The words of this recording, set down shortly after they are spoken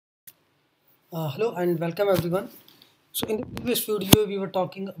Hello and welcome everyone. So in the previous video we were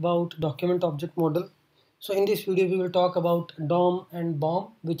talking about document object model. So in this video we will talk about DOM and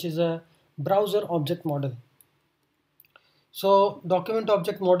BOM, which is a browser object model. So document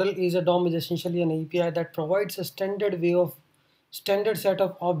object model is a DOM is essentially an API that provides a standard set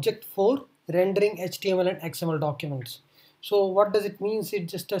of object for rendering HTML and XML documents. So what does it mean?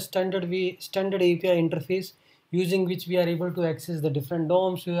 It's just a standard API interface using which we are able to access the different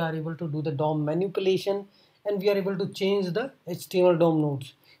DOMs. We are able to do the DOM manipulation and we are able to change the HTML DOM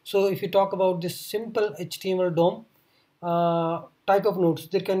nodes. So if you talk about this simple HTML DOM type of nodes,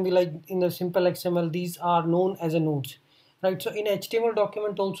 there can be like in the simple XML, these are known as a nodes, right? So in HTML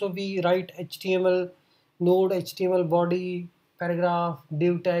document also we write HTML node, HTML body, paragraph,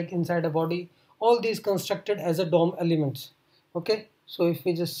 div tag inside a body, all these constructed as a DOM elements. Okay, so if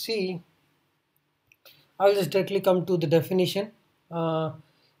we just see, I'll just directly come to the definition.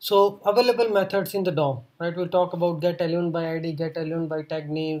 So available methods in the DOM, right? We'll talk about get element by ID, get element by tag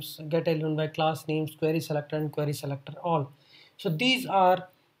names, get element by class names, query selector and query selector all. So these are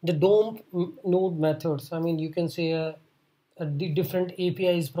the DOM node methods. I mean, you can say the different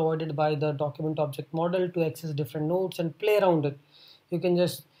APIs provided by the document object model to access different nodes and play around it. You can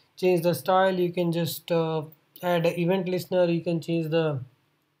just change the style, you can just add an event listener, you can change the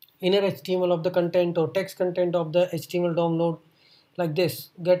inner HTML of the content or text content of the HTML DOM node like this.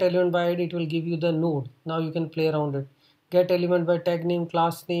 Get element by ID, it will give you the node. Now you can play around it. Get element by tag name,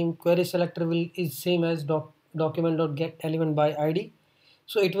 class name, query selector will is same as document.get element by ID.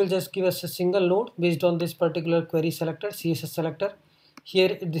 So it will just give us a single node based on this particular query selector, CSS selector.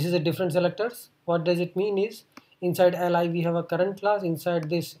 Here this is a different selectors. What does it mean is inside li we have a current class, inside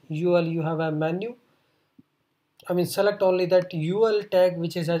this ul you have a menu. I mean, select only that UL tag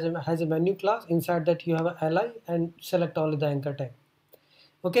which has a menu class. Inside that you have a li and select only the anchor tag.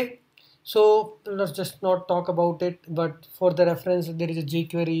 Okay, so let's just not talk about it, but for the reference there is a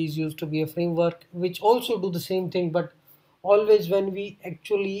jQuery is used to be a framework which also do the same thing, but always when we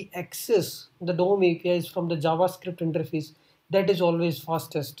actually access the DOM APIs from the JavaScript interface, that is always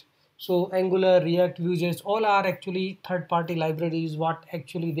fastest. So Angular, React, Vue.js all are actually third-party libraries. What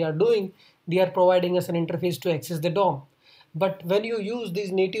actually they are doing, they are providing us an interface to access the DOM. But when you use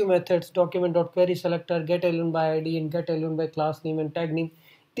these native methods, document.querySelector, get element by ID and get element by class name and tag name,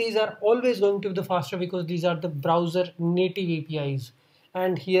 these are always going to be the faster because these are the browser native APIs.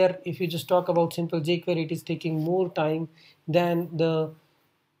 And here, if you just talk about simple jQuery, it is taking more time than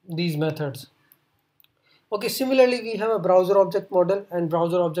these methods. Okay, similarly, we have a browser object model, and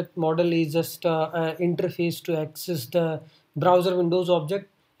browser object model is just an interface to access the browser windows object.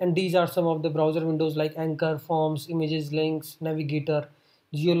 And these are some of the browser windows like Anchor, Forms, Images, Links, Navigator,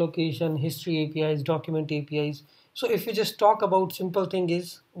 Geolocation, History APIs, Document APIs. So if we just talk about simple thing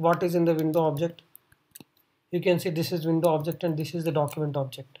is what is in the window object, you can see this is window object and this is the document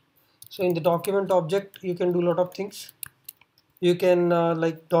object. So in the document object, you can do a lot of things. You can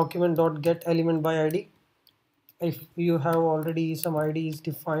like document.get element by ID. If you have already some IDs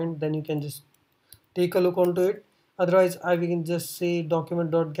defined, then you can just take a look onto it. Otherwise I can just say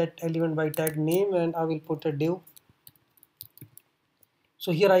document.get element by tag name and I will put a div.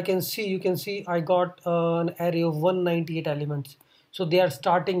 So here I can see, you can see I got an array of 198 elements, so they are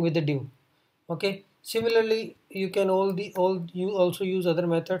starting with the div. Okay, similarly you can you also use other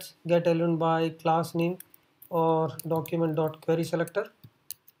methods, get element by class name or document.querySelector,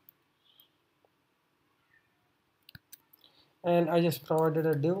 and I just provided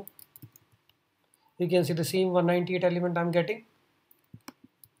a div. You can see the same 198 element I'm getting.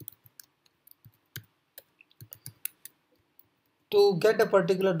 To get a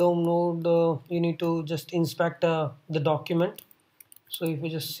particular DOM node, you need to just inspect the document. So if you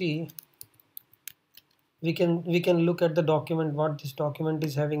just see, we can look at the document, what this document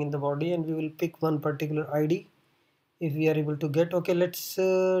is having in the body, and we will pick one particular ID if we are able to get. Okay, let's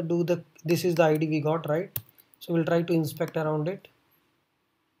do this is the ID we got, right? So we'll try to inspect around it.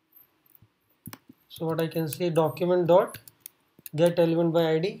 So what I can say, document dot get element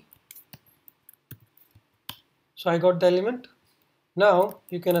by ID. So I got the element. Now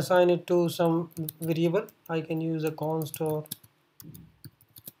you can assign it to some variable. I can use a const or,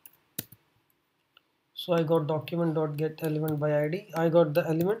 so I got document.get element by ID. I got the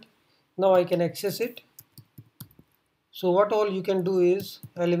element. Now I can access it. So what all you can do is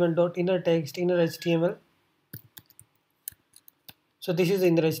element.inner text, inner HTML. So this is the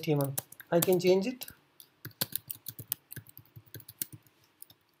inner HTML. I can change it.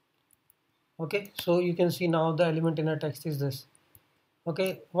 Okay, so you can see now the element inner text is this.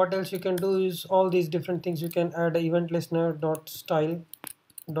 Okay, what else you can do is all these different things. You can add a event listener dot style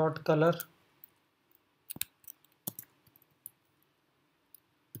dot color.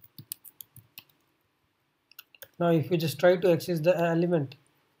 Now if you just try to access the element,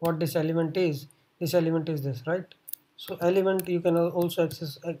 what this element is this, right? So element, you can also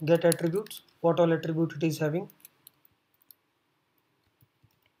access get attributes, what all attribute it is having.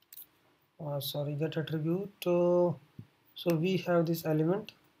 Sorry, get attribute. So we have this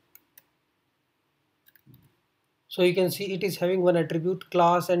element. So you can see it is having one attribute,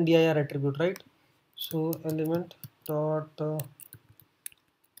 class and dir attribute, right? So element dot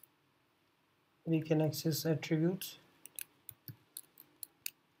we can access attributes.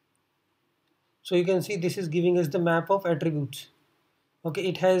 So you can see this is giving us the map of attributes. Okay,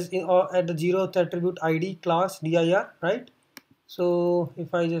 it has at the 0th attribute id, class, dir, right? So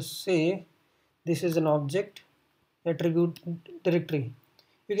if I just say this is an object attribute directory,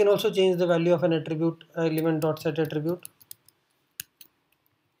 you can also change the value of an attribute element dot set attribute.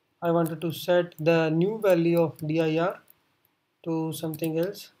 I wanted to set the new value of dir to something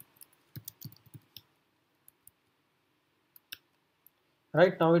else.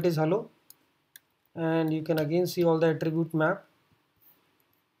 Right now it is hello, and you can again see all the attribute map.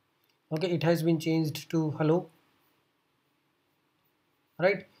 Okay, it has been changed to hello,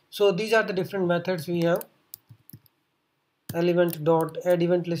 right? So these are the different methods we have. Element dot add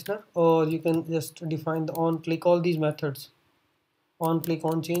event listener, or you can just define the on click, all these methods, on click,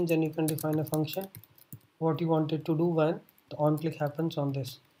 on change, and you can define a function what you want it to do when the on click happens on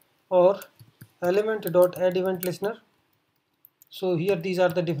this. Or element dot add event listener. So here these are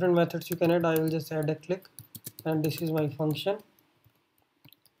the different methods you can add. I will just add a click, and this is my function.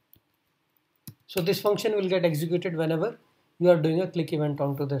 So this function will get executed whenever you are doing a click event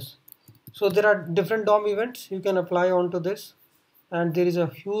onto this. So there are different DOM events you can apply onto this, and there is a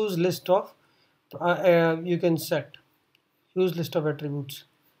huge list of you can set huge list of attributes.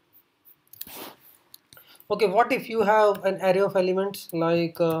 Okay, what if you have an array of elements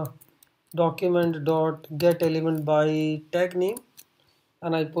like document dot get element by tag name,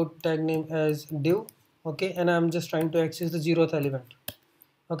 and I put tag name as div. Okay, and I'm just trying to access the 0th element.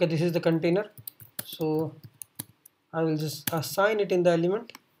 Okay, this is the container, so I will just assign it in the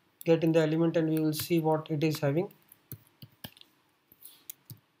element, get in the element, and we will see what it is having.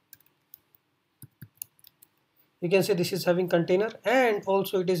 You can say this is having container, and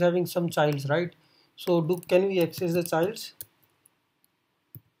also it is having some childs, right? So can we access the childs?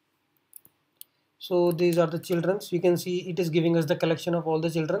 So these are the children's. You can see it is giving us the collection of all the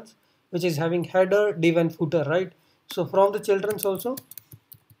children's, which is having header, div, and footer, right? So from the children's also,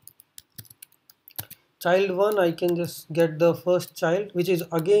 child 1, I can just get the first child, which is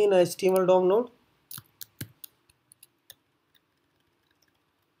again a HTML DOM node.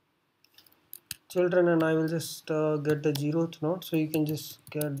 Children, and I will just get the 0th node, so you can just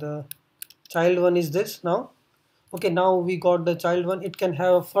get the child 1 is this now. Okay, now we got the child 1. It can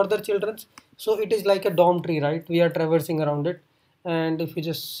have further children's, so it is like a DOM tree, right? We are traversing around it, and if you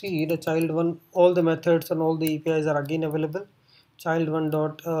just see the child 1, all the methods and all the APIs are again available. Child 1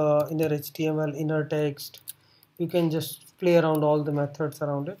 dot inner HTML, inner text. You can just play around all the methods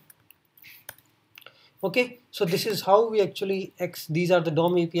around it. Okay, so this is how we actually these are the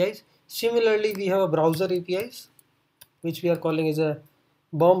DOM APIs. Similarly, we have a browser APIs, which we are calling as a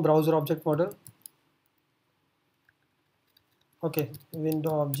BOM, browser object model. Okay,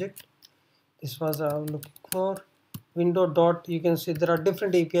 window object. This was I'm looking for. Window dot, you can see there are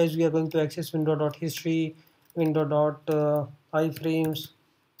different APIs we are going to access. Window dot history, window dot iframes,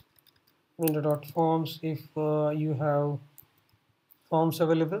 window dot forms if you have forms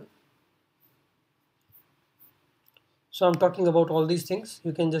available. So I'm talking about all these things.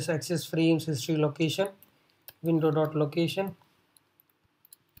 You can just access frames, history, location, window dot location,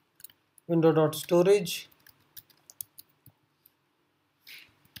 window dot storage.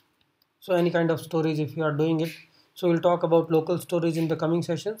 So any kind of storage if you are doing it. So we'll talk about local storage in the coming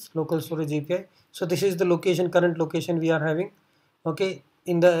sessions, local storage API. So this is the location, current location we are having. Okay,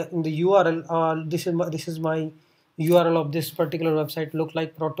 in the URL, this is my URL of this particular website. Look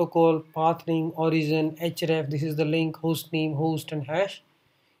like protocol, path name, origin, href. This is the link, host name, host, and hash.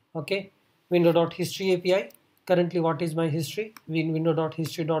 Okay, window.history API. Currently, what is my history?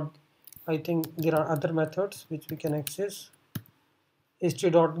 Window.history. I think there are other methods which we can access.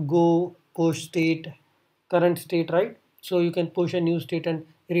 History.go push state, current state, right? So you can push a new state and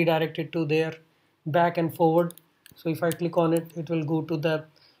redirect it to there, back and forward. So if I click on it, it will go to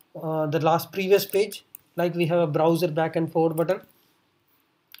the last previous page, like we have a browser back and forward button.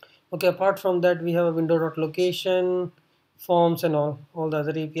 Okay, apart from that, we have a window.location, forms, and all the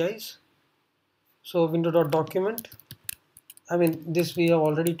other APIs. So window.document, I mean, this we have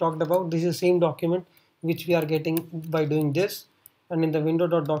already talked about. This is the same document which we are getting by doing this. And in the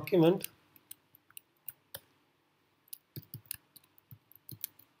window.document,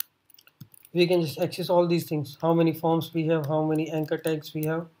 we can just access all these things, how many forms we have, how many anchor tags we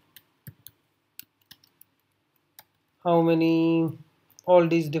have, how many, all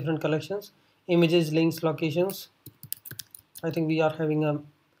these different collections, images, links, locations. I think we are having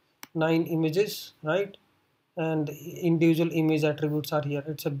 9 images, right? And individual image attributes are here.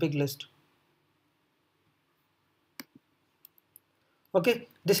 It's a big list. Okay,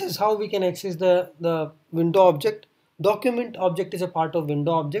 this is how we can access the window object. Document object is a part of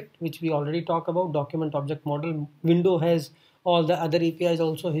window object, which we already talked about. Document object model. Window has all the other APIs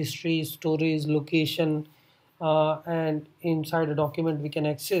also, history, storage, location, and inside a document we can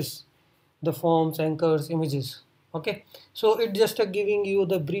access the forms, anchors, images. Okay, so it's just giving you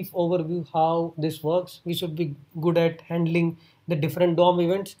the brief overview how this works. We should be good at handling the different DOM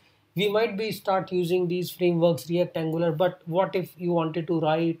events. We might be start using these frameworks, React, Angular, but what if you wanted to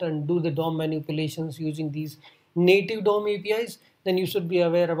write and do the DOM manipulations using these native DOM APIs? Then you should be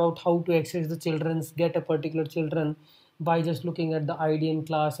aware about how to access the children's, get a particular children by just looking at the IDN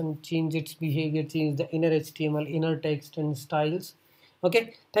class and change its behavior, change the inner HTML, inner text and styles.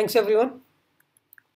 Okay, thanks everyone.